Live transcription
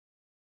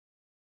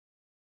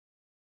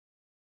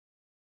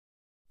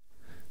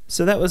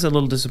So that was a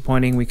little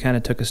disappointing. We kind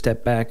of took a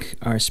step back.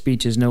 Our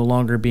speech is no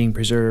longer being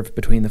preserved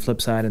between the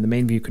flip side and the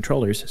main view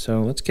controllers.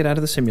 So let's get out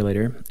of the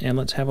simulator and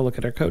let's have a look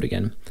at our code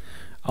again.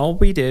 All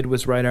we did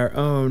was write our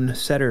own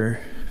setter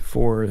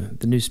for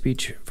the new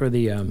speech, for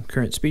the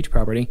current speech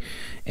property,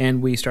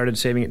 and we started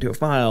saving it to a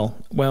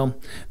file. Well,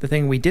 the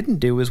thing we didn't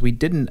do is we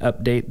didn't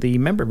update the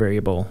member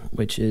variable,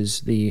 which is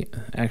the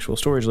actual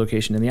storage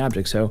location in the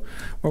object. So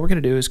what we're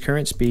going to do is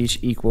current speech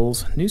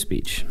equals new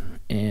speech,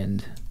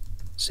 and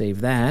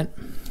save that,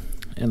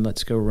 and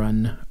let's go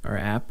run our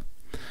app.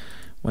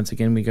 Once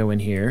again, we go in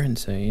here and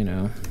say, you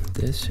know,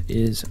 this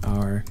is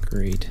our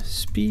great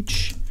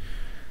speech,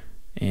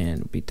 and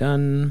we'll be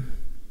done.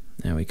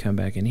 Now we come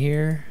back in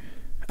here.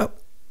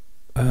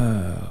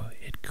 Oh,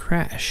 it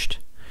crashed.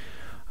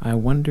 I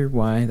wonder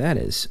why that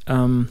is.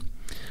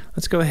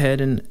 Let's go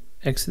ahead and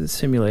exit the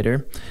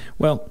simulator.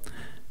 Well,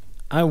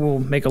 I will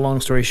make a long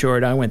story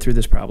short. I went through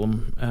this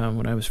problem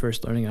when I was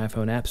first learning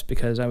iPhone apps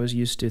because I was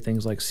used to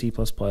things like C++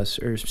 or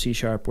C#,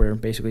 where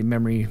basically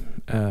memory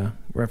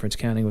reference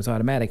counting was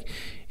automatic.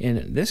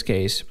 In this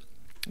case,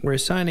 we're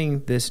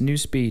assigning this new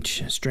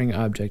speech string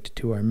object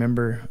to our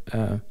member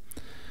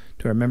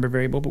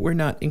variable, but we're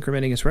not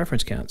incrementing its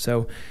reference count,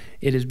 so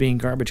it is being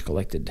garbage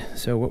collected.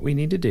 So what we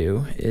need to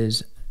do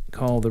is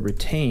call the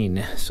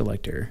retain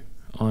selector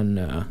on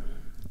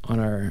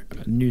our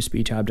new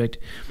speech object.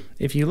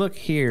 If you look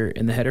here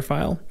in the header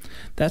file,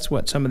 that's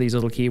what some of these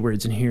little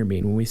keywords in here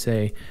mean. When we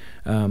say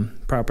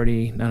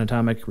property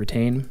non-atomic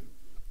retain,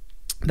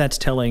 that's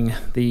telling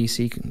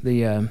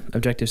the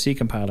Objective-C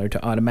compiler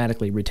to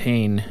automatically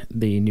retain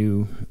the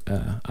new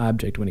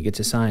object when it gets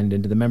assigned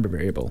into the member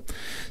variable.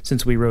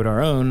 Since we wrote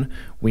our own,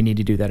 we need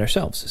to do that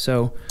ourselves.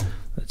 So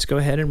let's go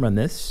ahead and run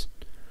this.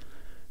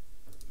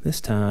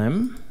 This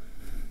time,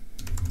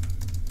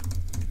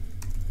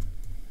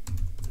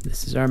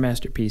 this is our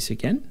masterpiece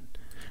again.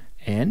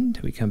 And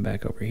we come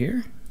back over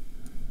here.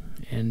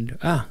 And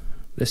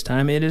this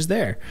time it is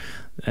there,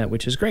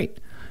 which is great.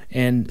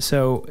 And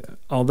so,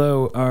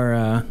 although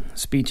our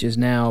speech is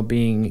now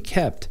being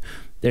kept,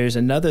 there's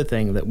another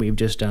thing that we've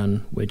just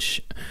done,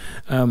 which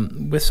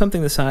with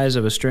something the size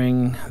of a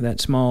string that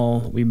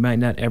small, we might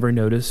not ever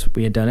notice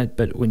we had done it,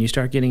 but when you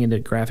start getting into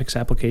graphics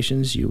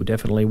applications, you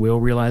definitely will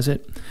realize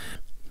it.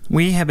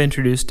 We have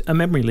introduced a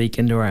memory leak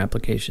into our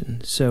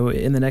application. So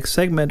in the next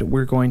segment,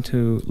 we're going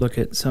to look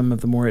at some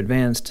of the more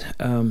advanced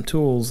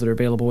tools that are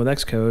available with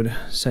Xcode,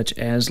 such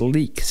as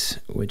leaks,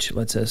 which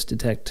lets us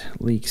detect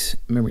leaks,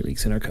 memory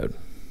leaks in our code.